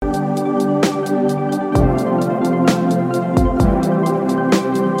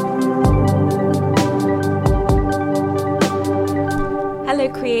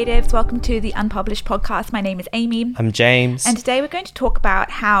guys, welcome to the Unpublished Podcast. My name is Amy. I'm James. And today we're going to talk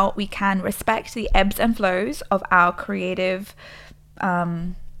about how we can respect the ebbs and flows of our creative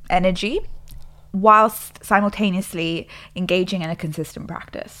energy whilst simultaneously engaging in a consistent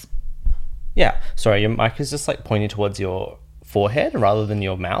practice. Yeah, sorry, your mic is just like pointing towards your forehead rather than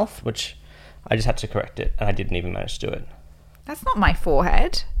your mouth, which I just had to correct it and I didn't even manage to do it. That's not my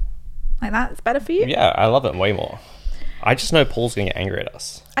forehead. Like that? It's better for you? Yeah, I love it way more. I just know Paul's going to get angry at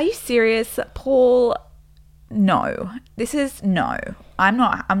us. Are you serious? Paul, no. This is no. I'm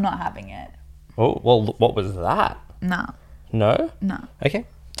not having it. Oh, well, what was that? No. No? No. Okay.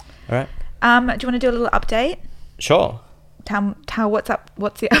 All right. Do you want to do a little update? Sure. Tell what's up?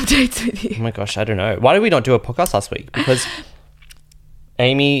 What's the updates with you? Oh my gosh, I don't know. Why did we not do a podcast last week? Because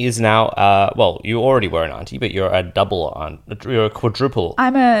Amy is now, well, you already were an auntie, but you're a double aunt. You're a quadruple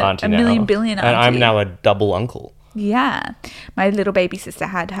I'm auntie a now. million billion auntie. And I'm now a double uncle. Yeah. My little baby sister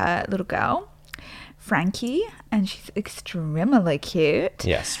had her little girl, Frankie, and she's extremely cute.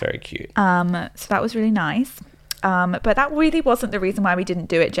 Yes, very cute. So that was really nice. But that really wasn't the reason why we didn't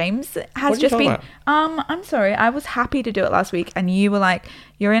do it. James has just been I'm sorry, I was happy to do it last week and you were like,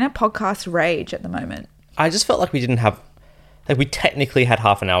 you're in a podcast rage at the moment. I just felt like we didn't have, like we technically had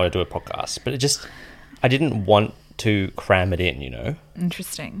half an hour to do a podcast, but I didn't want to cram it in, you know?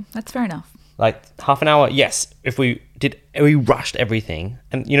 Interesting. That's fair enough. Like half an hour, yes. If we rushed everything,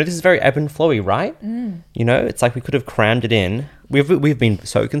 and you know this is very ebb and flowy, right? You know, it's like we could have crammed it in. We've been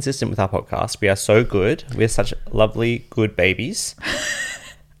so consistent with our podcast. We are so good. We're such lovely, good babies.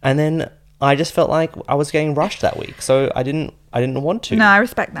 And then I just felt like I was getting rushed that week, so I didn't want to. No, I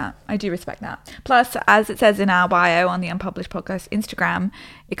respect that. I do respect that. Plus, as it says in our bio on the Unpublished Podcast Instagram,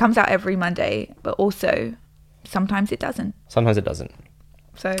 it comes out every Monday, but also sometimes it doesn't. Sometimes it doesn't.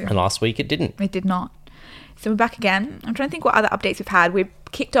 So and last week it didn't. It did not. So we're back again. I'm trying to think what other updates we've had. We've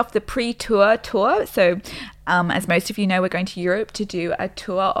kicked off the pre-tour tour. So as most of you know, we're going to Europe to do a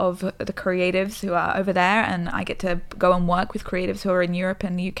tour of the creatives who are over there. And I get to go and work with creatives who are in Europe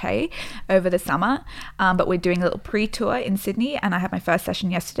and the UK over the summer. But we're doing a little pre-tour in Sydney. And I had my first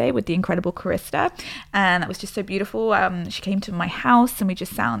session yesterday with the incredible Karista. And that was just so beautiful. She came to my house and we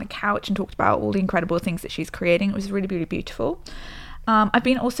just sat on the couch and talked about all the incredible things that she's creating. It was really, really beautiful. I've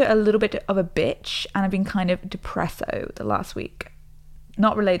been also a little bit of a bitch and I've been kind of depresso the last week.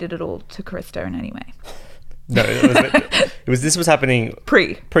 Not related at all to Karista in any way. No, this was happening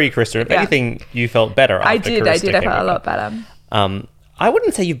pre-Karista. If anything, you felt better after Karista I felt a lot better. I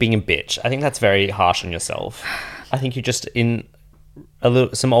wouldn't say you're being a bitch. I think that's very harsh on yourself. I think you're just in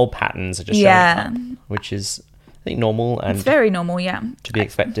some old patterns are just showing up, which is, I think, normal and it's very normal, to be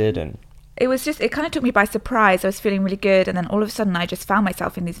expected. And it kind of took me by surprise. I was feeling really good and then all of a sudden I just found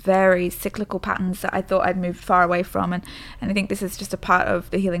myself in these very cyclical patterns that I thought I'd moved far away from, and I think this is just a part of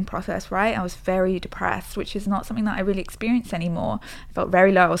the healing process, right? I was very depressed, which is not something that I really experience anymore. I felt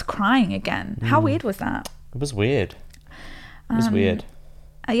very low. I was crying again. How weird was that? It was weird. It was weird.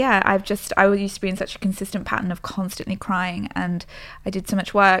 I used to be in such a consistent pattern of constantly crying, and I did so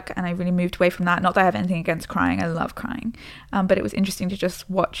much work and I really moved away from that. Not that I have anything against crying, I love crying, but it was interesting to just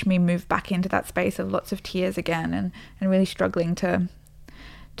watch me move back into that space of lots of tears again and really struggling to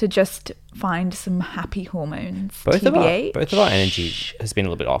just find some happy hormones. Both of our energy has been a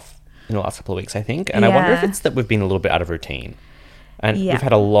little bit off in the last couple of weeks, I think, and I wonder if it's that we've been a little bit out of routine. And we've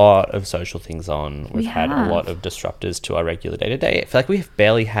had a lot of social things on. We've had a lot of disruptors to our regular day-to-day. I feel like we've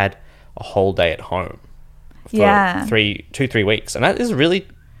barely had a whole day at home for 2-3 weeks. And that is really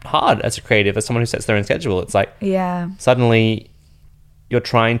hard as a creative, as someone who sets their own schedule. It's like suddenly you're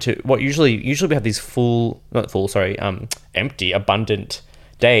trying to... usually we have these empty, abundant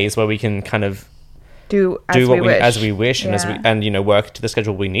days where we can kind of do as we wish and you know, work to the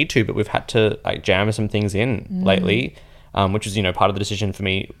schedule we need to. But we've had to like jam some things in lately. Which is, you know, part of the decision for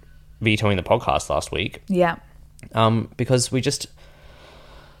me vetoing the podcast last week. Yeah. Because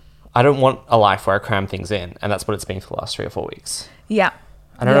I don't want a life where I cram things in, and that's what it's been for the last 3 or 4 weeks. Yeah.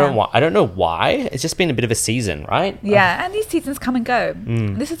 I don't know why. It's just been a bit of a season, right? Yeah, and these seasons come and go.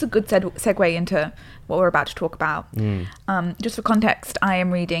 This is a good segue into what we're about to talk about. Just for context, I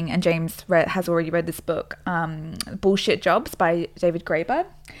am reading, and James has already read this book, Bullshit Jobs by David Graeber.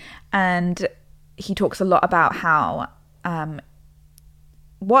 And he talks a lot about how...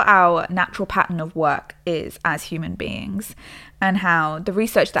 what our natural pattern of work is as human beings, and how the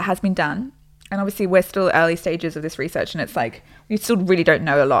research that has been done, and obviously we're still early stages of this research and it's like we still really don't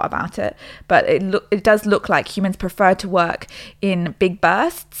know a lot about it, but it does look like humans prefer to work in big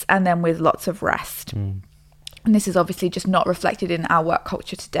bursts and then with lots of rest. And this is obviously just not reflected in our work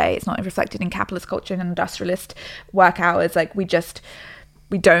culture today. It's not reflected in capitalist culture and industrialist work hours. Like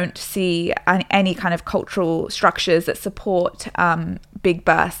we don't see any kind of cultural structures that support big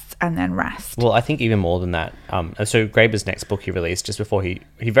bursts and then rest. Well, I think even more than that. So Graeber's next book he released just before he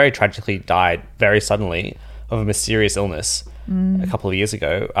very tragically died very suddenly of a mysterious illness a couple of years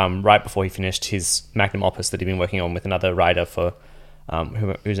ago, right before he finished his magnum opus that he'd been working on with another writer for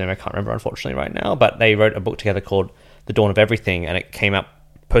whose name I can't remember unfortunately right now, but they wrote a book together called The Dawn of Everything, and it came out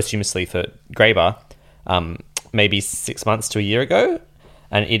posthumously for Graeber maybe 6 months to a year ago,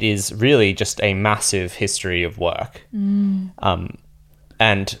 and it is really just a massive history of work.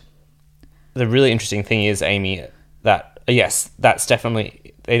 And the really interesting thing is, Amy, that yes, they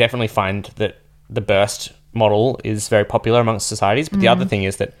definitely find that the burst model is very popular amongst societies, but the other thing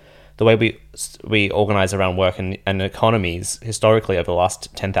is that the way we organize around work and economies historically over the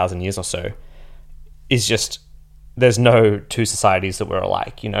last 10,000 years or so is just, there's no two societies that were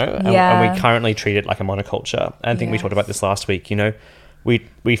alike, you know? And we currently treat it like a monoculture. And I think we talked about this last week, you know?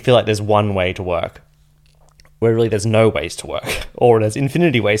 We feel like there's one way to work, where really there's no ways to work, or there's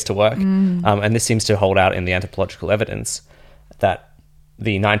infinity ways to work. And this seems to hold out in the anthropological evidence that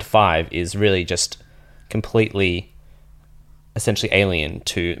the 9 to 5 is really just completely, essentially alien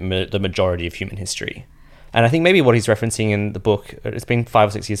to the majority of human history. And I think maybe what he's referencing in the book, it's been 5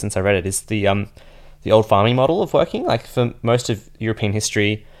 or 6 years since I read it, is the old farming model of working. Like for most of European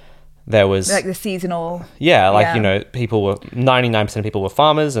history, there was like the seasonal. You know, 99% of people were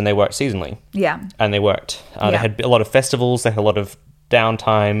farmers and they worked seasonally. Yeah. And they worked. They had a lot of festivals. They had a lot of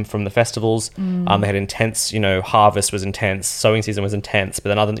downtime from the festivals. They had intense, you know, harvest was intense, sowing season was intense,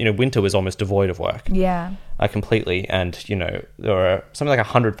 but then winter was almost devoid of work. Yeah. Completely. And, you know, there were something like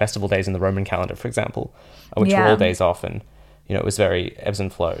 100 festival days in the Roman calendar, for example, which were all days off, and, you know, it was very ebbs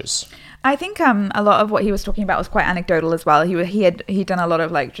and flows. I think a lot of what he was talking about was quite anecdotal as well. He'd done a lot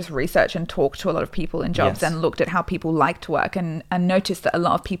of like just research and talked to a lot of people in jobs and looked at how people like to work and noticed that a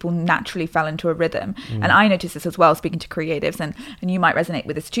lot of people naturally fell into a rhythm. And I noticed this as well, speaking to creatives, and you might resonate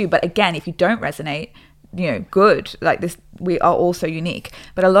with this too. But again, if you don't resonate, you know, good, like this, we are all so unique.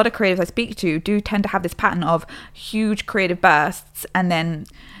 But a lot of creatives I speak to do tend to have this pattern of huge creative bursts and then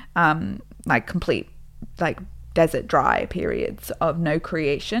like complete like desert dry periods of no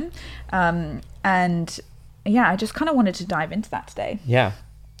creation. And yeah, I just kind of wanted to dive into that today. Yeah.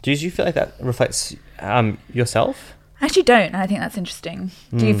 Do you feel like that reflects yourself? I actually don't, and I think that's interesting.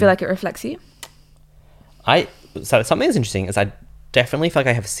 Do you feel like it reflects you? So something that's interesting is I definitely feel like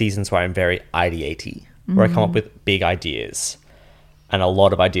I have seasons where I'm very ideaty, where I come up with big ideas and a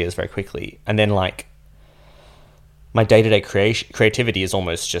lot of ideas very quickly. And then like my day-to-day creativity is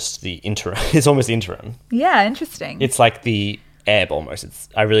almost just the interim. It's almost interim. Yeah, interesting. It's like the ebb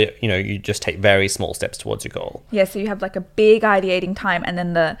almost. You just take very small steps towards your goal. Yeah, so you have like a big ideating time, and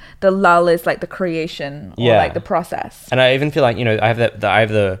then the lull is like the creation or like the process. And I even feel like, you know, I have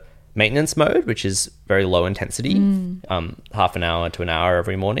the maintenance mode, which is very low intensity, half an hour to an hour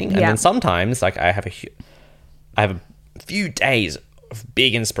every morning. And then sometimes like I have a few days of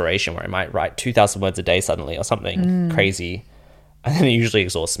big inspiration where I might write 2,000 words a day suddenly or something crazy, and then it usually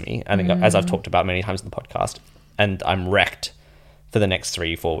exhausts me. I think, as I've talked about many times in the podcast, and I'm wrecked for the next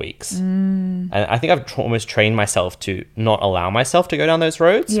 3-4 weeks. And I think I've almost trained myself to not allow myself to go down those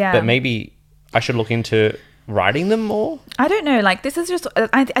roads. But maybe I should look into writing them more. I don't know. Like this is just.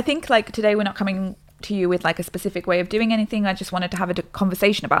 I think like today we're not coming to you with like a specific way of doing anything. I just wanted to have a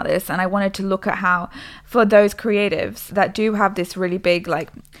conversation about this, and I wanted to look at how for those creatives that do have this really big like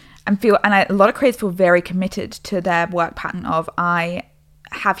a lot of creatives feel very committed to their work pattern of I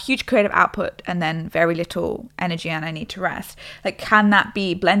have huge creative output and then very little energy and I need to rest. Like, can that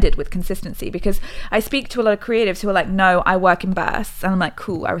be blended with consistency? Because I speak to a lot of creatives who are like, no, I work in bursts, and I'm like,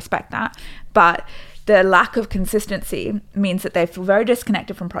 cool, I respect that, but the lack of consistency means that they feel very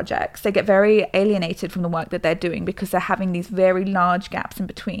disconnected from projects. They get very alienated from the work that they're doing because they're having these very large gaps in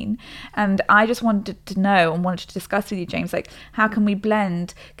between. And I just wanted to know and wanted to discuss with you, James, like, how can we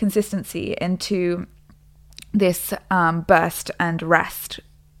blend consistency into this burst and rest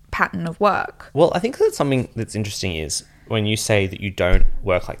pattern of work? Well, I think that something that's interesting is when you say that you don't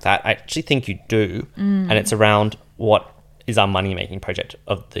work like that, I actually think you do. And it's around what is our money-making project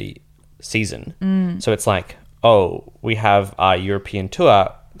of the season. So it's like, oh, we have our European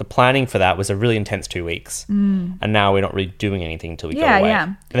tour. The planning for that was a really intense 2 weeks. And now we're not really doing anything until we go away.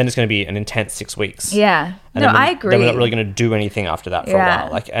 And then it's going to be an intense 6 weeks. And I agree. Then we're not really going to do anything after that for a while.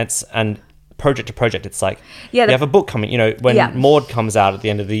 Like, and project to project, it's like, you have a book coming, you know, when Maud comes out at the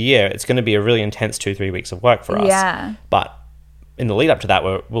end of the year, it's going to be a really intense 2-3 weeks of work for us. But in the lead up to that,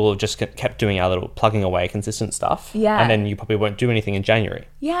 we'll just kept doing our little plugging away consistent stuff. And then you probably won't do anything in January.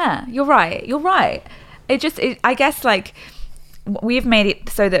 You're right. I guess like we've made it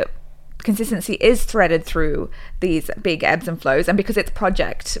so that consistency is threaded through these big ebbs and flows, and because it's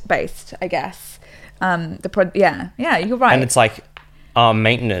project based, I guess. You're right. And it's like our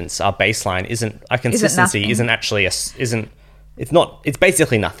maintenance, our baseline isn't our consistency it's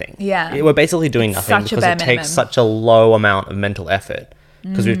basically nothing. Yeah, we're basically doing nothing because it takes such a low amount of mental effort,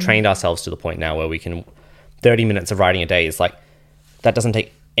 because we've trained ourselves to the point now where we can 30 minutes of writing a day is like, that doesn't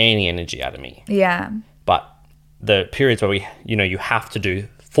take any energy out of me. Yeah, but the periods where you have to do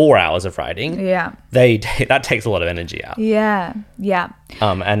 4 hours of writing, that takes a lot of energy out. Yeah.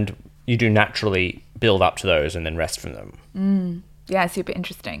 And you do naturally build up to those and then rest from them. Yeah, super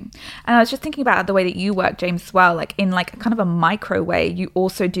interesting. And I was just thinking about the way that you work, James, as well. Like in like kind of a micro way, you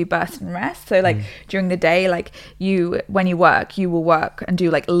also do burst and rest. So like during the day, like when you work, you will work and do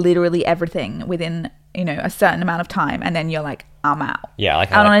like literally everything within, a certain amount of time, and then you're like, I'm out. Yeah,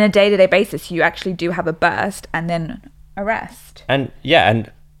 and on a day-to-day basis, you actually do have a burst and then a rest. And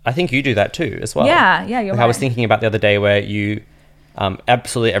I think you do that too as well. Yeah, you're right. I was thinking about the other day where you,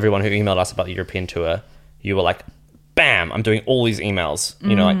 absolutely everyone who emailed us about the European tour, you were like, bam, I'm doing all these emails,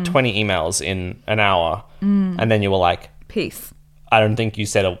 like 20 emails in an hour. And then you were like, peace. I don't think you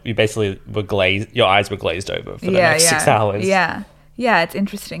said, you basically were your eyes were glazed over for the next 6 hours. Yeah, it's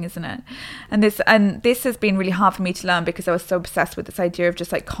interesting, isn't it? And this has been really hard for me to learn, because I was so obsessed with this idea of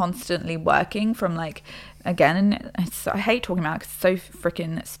just like constantly working from like, again, and I hate talking about it because it's so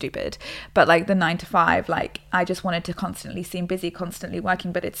freaking stupid, but like the 9 to 5, like I just wanted to constantly seem busy, constantly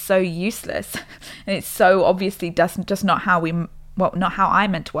working, but it's so useless. And it's so obviously just not how not how I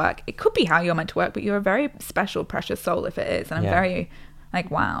meant to work. It could be how you're meant to work, but you're a very special, precious soul if it is. And I'm very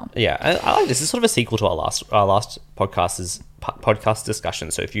like, wow. Yeah, I like this. It's sort of a sequel to our last podcast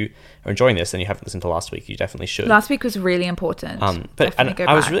discussion. So if you are enjoying this and you haven't listened to last week, you definitely should. Last week was really important.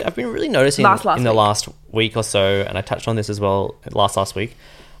 I've been really noticing in the last week or so, and I touched on this as well last week.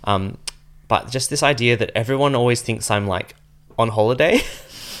 But just this idea that everyone always thinks I'm like on holiday.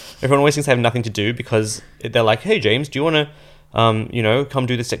 Everyone always thinks I have nothing to do, because they're like, "Hey James, do you want to, come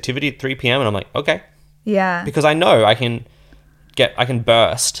do this activity at 3 p.m?" And I'm like, "Okay." Yeah. Because I know I can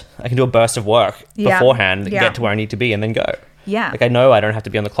burst. I can do a burst of work beforehand, get to where I need to be, and then go. Yeah. Like I know I don't have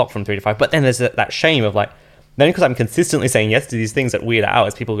to be on the clock from 3 to 5. But then there's that shame of like, then because I'm consistently saying yes to these things at weird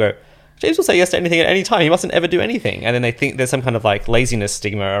hours, people go, James will say yes to anything at any time. He mustn't ever do anything. And then they think there's some kind of like laziness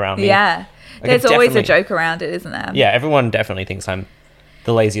stigma around me. Yeah. Like there's always a joke around it, isn't there? Yeah. Everyone definitely thinks I'm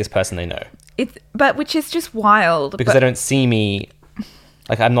the laziest person they know. Which is just wild. Because they don't see me.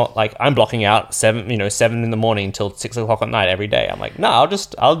 Like I'm not like, I'm blocking out 7 in the morning till 6 o'clock at night every day. I'm like, no,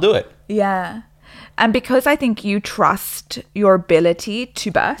 I'll do it. Yeah. And because I think you trust your ability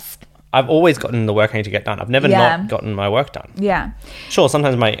to burst. I've always gotten the work I need to get done. I've never not gotten my work done. Yeah. Sure,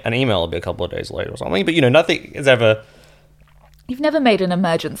 sometimes an email will be a couple of days late or something, but nothing is ever... You've never made an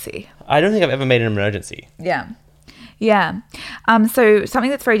emergency. I don't think I've ever made an emergency. Yeah. Yeah. So something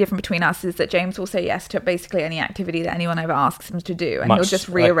that's very different between us is that James will say yes to basically any activity that anyone ever asks him to do, and he'll just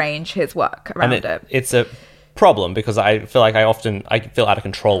rearrange his work around it. It's a problem because I feel like I feel out of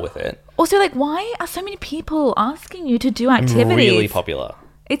control with it. Also, like, why are so many people asking you to do activities? I'm really popular.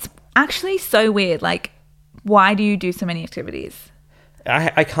 It's actually so weird. Like, why do you do so many activities?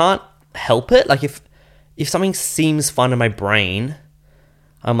 I can't help it. Like, if something seems fun in my brain,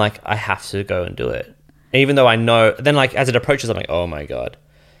 I'm like, I have to go and do it. Even though I know, then like as it approaches, I'm like, oh my God,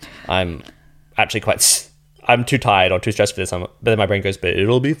 I'm actually I'm too tired or too stressed for this. But then my brain goes, but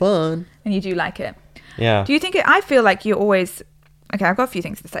it'll be fun. And you do like it. Yeah. Do you think I feel like you always, okay, I've got a few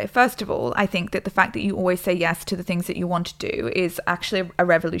things to say. First of all, I think that the fact that you always say yes to the things that you want to do is actually a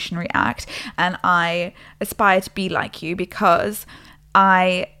revolutionary act. And I aspire to be like you because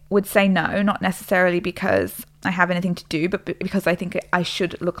I would say no, not necessarily because I have anything to do, but because I think I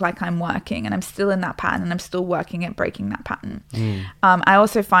should look like I'm working, and I'm still in that pattern, and I'm still working at breaking that pattern. I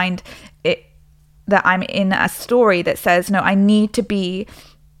also find that I'm in a story that says, no, I need to be,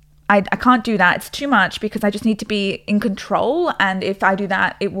 I can't do that. It's too much because I just need to be in control. And if I do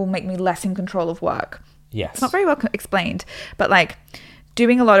that, it will make me less in control of work. Yes. It's not very well explained, but like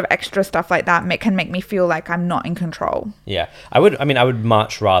doing a lot of extra stuff like that can make me feel like I'm not in control. Yeah. I would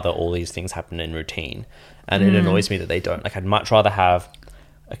much rather all these things happen in routine. And it annoys me that they don't. Like, I'd much rather have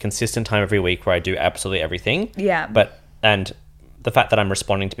a consistent time every week where I do absolutely everything. Yeah. And the fact that I'm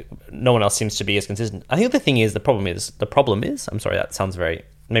responding to no one else seems to be as consistent. I think the problem is, I'm sorry, that sounds very,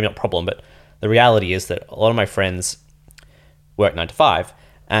 maybe not problem, but the reality is that a lot of my friends work 9 to 5.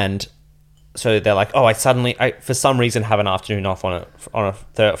 And so they're like, oh, I for some reason have an afternoon off on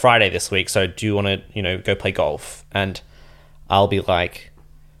a Friday this week. So do you want to, go play golf? And I'll be like,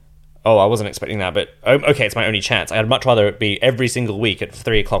 oh, I wasn't expecting that, but okay, it's my only chance. I'd much rather it be every single week at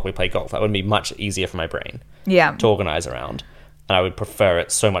 3 o'clock we play golf. That would be much easier for my brain to organize around. And I would prefer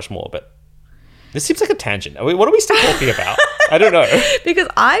it so much more. But this seems like a tangent. What are we still talking about? I don't know. Because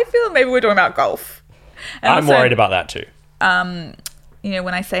I feel maybe we're talking about golf. And I'm worried about that too. You know,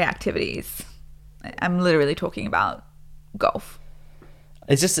 when I say activities, I'm literally talking about golf.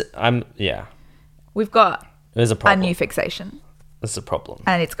 It's just, We've got There's a problem. A new fixation. It's a problem.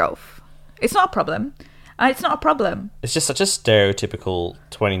 And it's golf. It's not a problem. It's not a problem. It's just such a stereotypical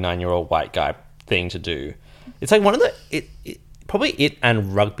 29-year-old white guy thing to do. It's like one of the... Probably it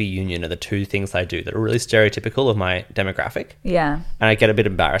and rugby union are the two things I do that are really stereotypical of my demographic. Yeah. And I get a bit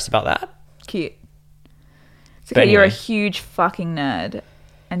embarrassed about that. Cute. It's okay, anyway. You're a huge fucking nerd.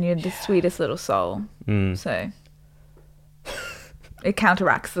 And you're the sweetest little soul. So... it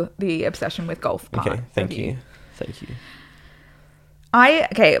counteracts the obsession with golf part. Okay, thank you.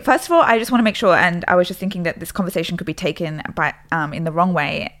 First of all, I just want to make sure, and I was just thinking that this conversation could be taken by in the wrong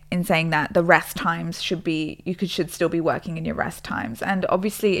way, in saying that the rest times should still be working in your rest times. And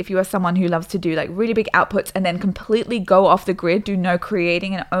obviously, if you are someone who loves to do like really big outputs and then completely go off the grid, do no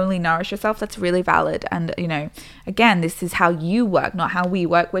creating and only nourish yourself, that's really valid. And, you know, again, this is how you work, not how we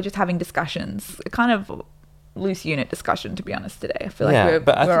work. We're just having discussions, kind of loose unit discussion, to be honest, today. I feel like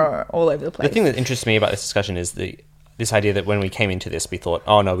we're all over the place. The thing that interests me about this discussion is this idea that when we came into this, we thought,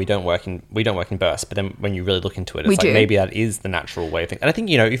 oh no, we don't work in bursts. But then when you really look into it, it's maybe that is the natural way of thinking. And I think,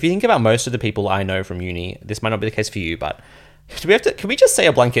 you know, if you think about most of the people I know from uni, this might not be the case for you, but can we just say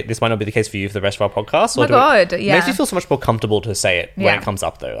a blanket, this might not be the case for you for the rest of our podcast? Oh my God, It makes me feel so much more comfortable to say it when it comes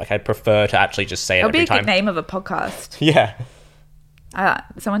up, though. Like, I'd prefer to actually just say it every time. It'll be a good name of a podcast. Yeah.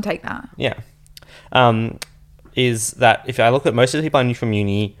 Someone take that. Yeah. Is that if I look at most of the people I knew from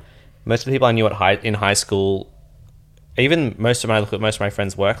uni, most of the people I knew in high school, even when I look at most of my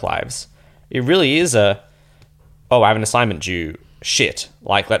friends' work lives, it really is I have an assignment due, shit.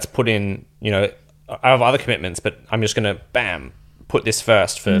 Like, let's put in, you know, I have other commitments, but I'm just going to, put this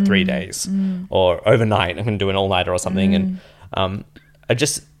first for 3 days. Or overnight, I'm going to do an all-nighter or something. And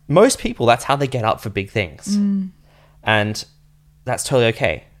most people, that's how they get up for big things. And that's totally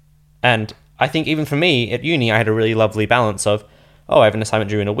okay. And I think even for me at uni, I had a really lovely balance of, I have an assignment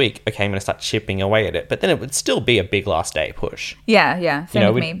due in a week. Okay, I'm going to start chipping away at it. But then it would still be a big last day push. Yeah.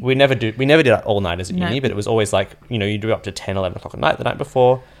 Same with me. We never did all-nighters at uni, but it was always like, you know, you do up to 10, 11 o'clock at night the night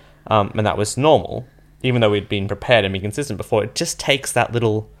before. And that was normal. Even though we'd been prepared and been consistent before, it just takes that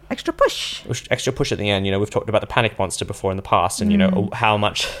little... Extra push at the end. You know, we've talked about the panic monster before in the past, and you know how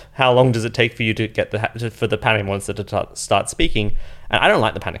long does it take for you to get for the panic monster to start speaking? And I don't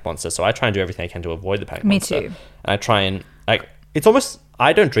like the panic monster, so I try and do everything I can to avoid the panic monster. Me too. And I try and it's almost,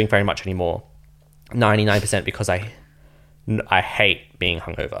 I don't drink very much anymore, 99%, because I hate being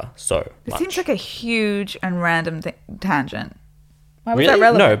hungover so much. It seems like a huge and random tangent. Why was really? That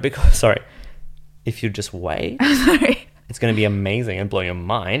relevant? No, because sorry, if you just wait. Sorry. It's going to be amazing and blow your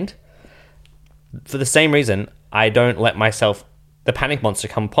mind. For the same reason, I don't let the panic monster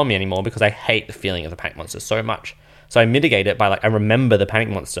come upon me anymore, because I hate the feeling of the panic monster so much. So I mitigate it by I remember the panic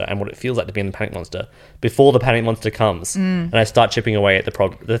monster and what it feels like to be in the panic monster before the panic monster comes. And I start chipping away at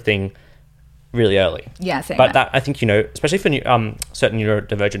the thing really early. Yeah, same. But that, I think, you know, especially for certain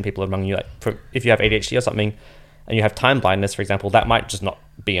neurodivergent people among you, if you have ADHD or something and you have time blindness, for example, that might just not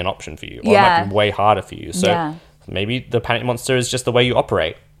be an option for you. Or it might be way harder for you. So maybe the panic monster is just the way you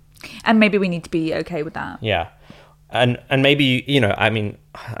operate. And maybe we need to be okay with that. Yeah. And maybe, you know, I mean,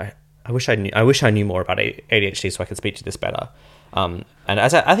 I wish I knew more about ADHD so I could speak to this better. And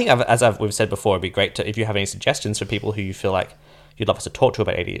as we've said before, it'd be great if you have any suggestions for people who you feel like you'd love us to talk to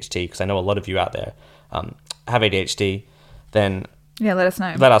about ADHD, because I know a lot of you out there have ADHD, then let us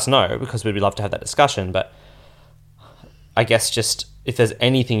know. Let us know, because we'd love to have that discussion. But I guess just if there's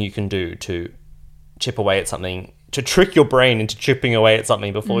anything you can do to chip away at something, to trick your brain into chipping away at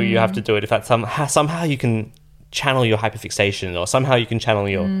something before you have to do it, if that's somehow you can channel your hyperfixation, or somehow you can channel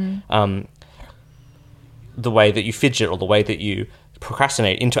your the way that you fidget or the way that you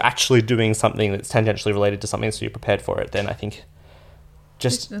procrastinate into actually doing something that's tangentially related to something, so you're prepared for it, then I think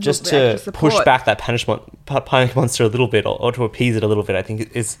just to push back that panic monster a little bit, or to appease it a little bit, I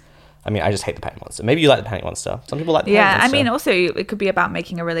think is... I mean, I just hate the panic monster. Maybe you like the panic monster. Some people like the panic monster. Yeah, I mean, also, it could be about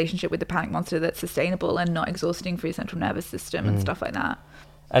making a relationship with the panic monster that's sustainable and not exhausting for your central nervous system and stuff like that.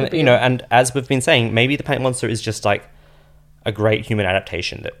 And, you know, and as we've been saying, maybe the panic monster is just like a great human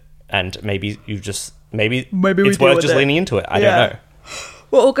adaptation and maybe it's worth just leaning into it. I don't know.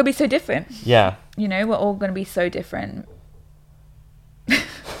 We're all going to be so different. Yeah. You know, we're all going to be so different.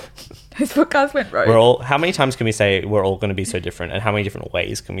 This podcast went rogue. How many times can we say we're all going to be so different, and how many different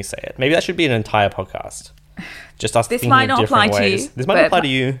ways can we say it? Maybe that should be an entire podcast. Just us thinking of different ways. This might not apply to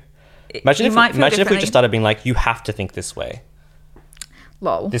you. Imagine if we just started being like, you have to think this way.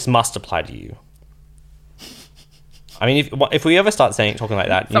 Lol. This must apply to you. I mean, if we ever start talking like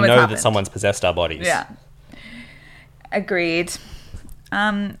that, that someone's possessed our bodies. Yeah. Agreed.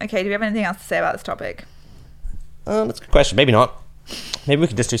 Okay, do we have anything else to say about this topic? That's a good question. Maybe not. Maybe we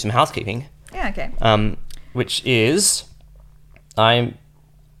could just do some housekeeping. Yeah, okay. Which is, I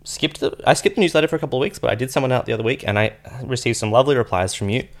skipped the newsletter for a couple of weeks, but I did send one out the other week, and I received some lovely replies from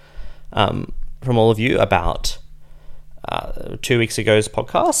you, from all of you about 2 weeks ago's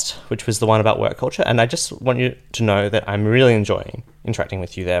podcast, which was the one about work culture. And I just want you to know that I'm really enjoying interacting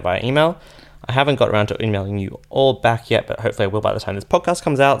with you there via email. I haven't got around to emailing you all back yet, but hopefully I will by the time this podcast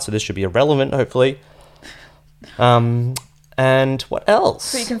comes out. So this should be irrelevant, hopefully. And what else?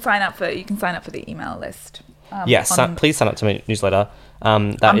 So you can sign up for the email list. Yes, please sign up to my newsletter.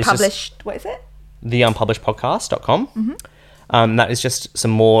 That unpublished. What is it? The unpublishedpodcast.com. Mm-hmm. That is just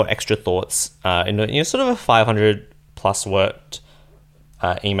some more extra thoughts in sort of a 500 plus word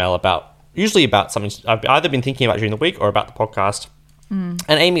email usually about something I've either been thinking about during the week or about the podcast. And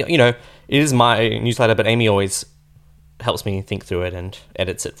Amy, it is my newsletter, but Amy always helps me think through it and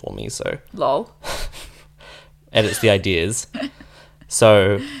edits it for me. So lol. Edits the ideas.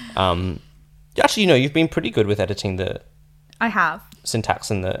 So actually, you've been pretty good with editing I have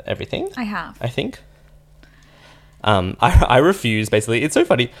syntax and the everything. I have. I think. I refuse, basically. It's so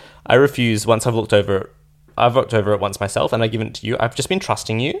funny. I refuse once I've looked over it once myself and I've given it to you. I've just been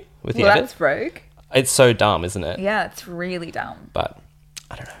trusting you with the edit. That's rogue. It's so dumb, isn't it? Yeah, it's really dumb. But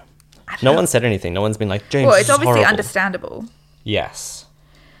I don't know. No one said anything. No one's been like, James, well, it's obviously horrible. Understandable. Yes.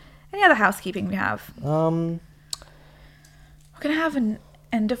 Any other housekeeping we have? We're going to have an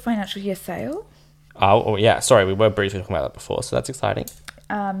end of financial year sale. Oh, yeah. Sorry, we were briefly talking about that before, so that's exciting.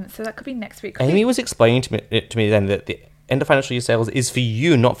 So that could be next week. Amy was explaining to me then that the end of financial year sales is for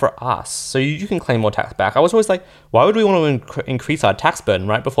you, not for us. So you can claim more tax back. I was always like, why would we want to increase our tax burden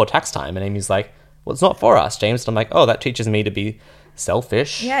right before tax time? And Amy's like, well, it's not for us, James. And I'm like, oh, that teaches me to be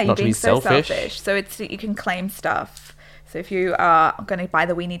selfish. Yeah, you're being so selfish. So you can claim stuff. So if you are going to buy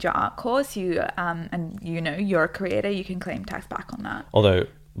the We Need Your Art course, you're a creator, you can claim tax back on that. Although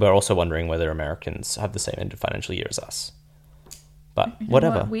we're also wondering whether Americans have the same end of financial year as us. But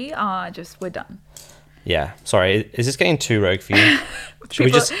whatever. We're done. Yeah. Sorry. Is this getting too rogue for you?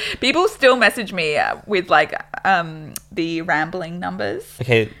 People still message me with the rambling numbers.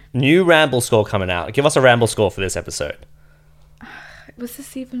 Okay. New ramble score coming out. Give us a ramble score for this episode. Is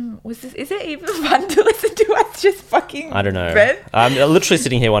it even fun to listen to us just fucking I don't know. vent? I'm literally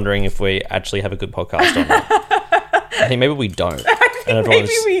sitting here wondering if we actually have a good podcast or not. I think maybe we don't.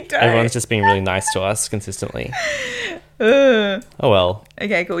 We don't. Everyone's just being really nice to us consistently. Oh well.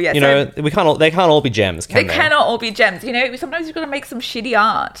 Okay, cool. Yeah. They can't all be gems, can they? They cannot all be gems. Sometimes you've got to make some shitty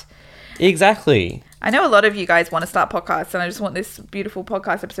art. Exactly. I know a lot of you guys want to start podcasts, and I just want this beautiful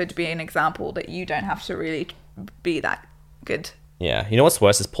podcast episode to be an example that you don't have to really be that good. Yeah. You know what's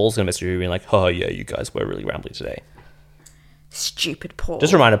worse is Paul's going to message you being like, oh yeah, you guys were really rambly today. Stupid Paul.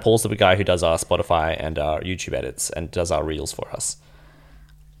 Just a reminder, Paul's the guy who does our Spotify and our YouTube edits and does our reels for us.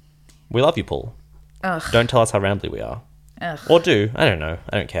 We love you, Paul. Ugh. Don't tell us how rambly we are. Ugh. Or do. I don't know.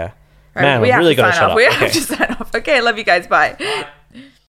 I don't care. Right, Man, we've really got to shut up. We have to sign off. Okay, love you guys. Bye.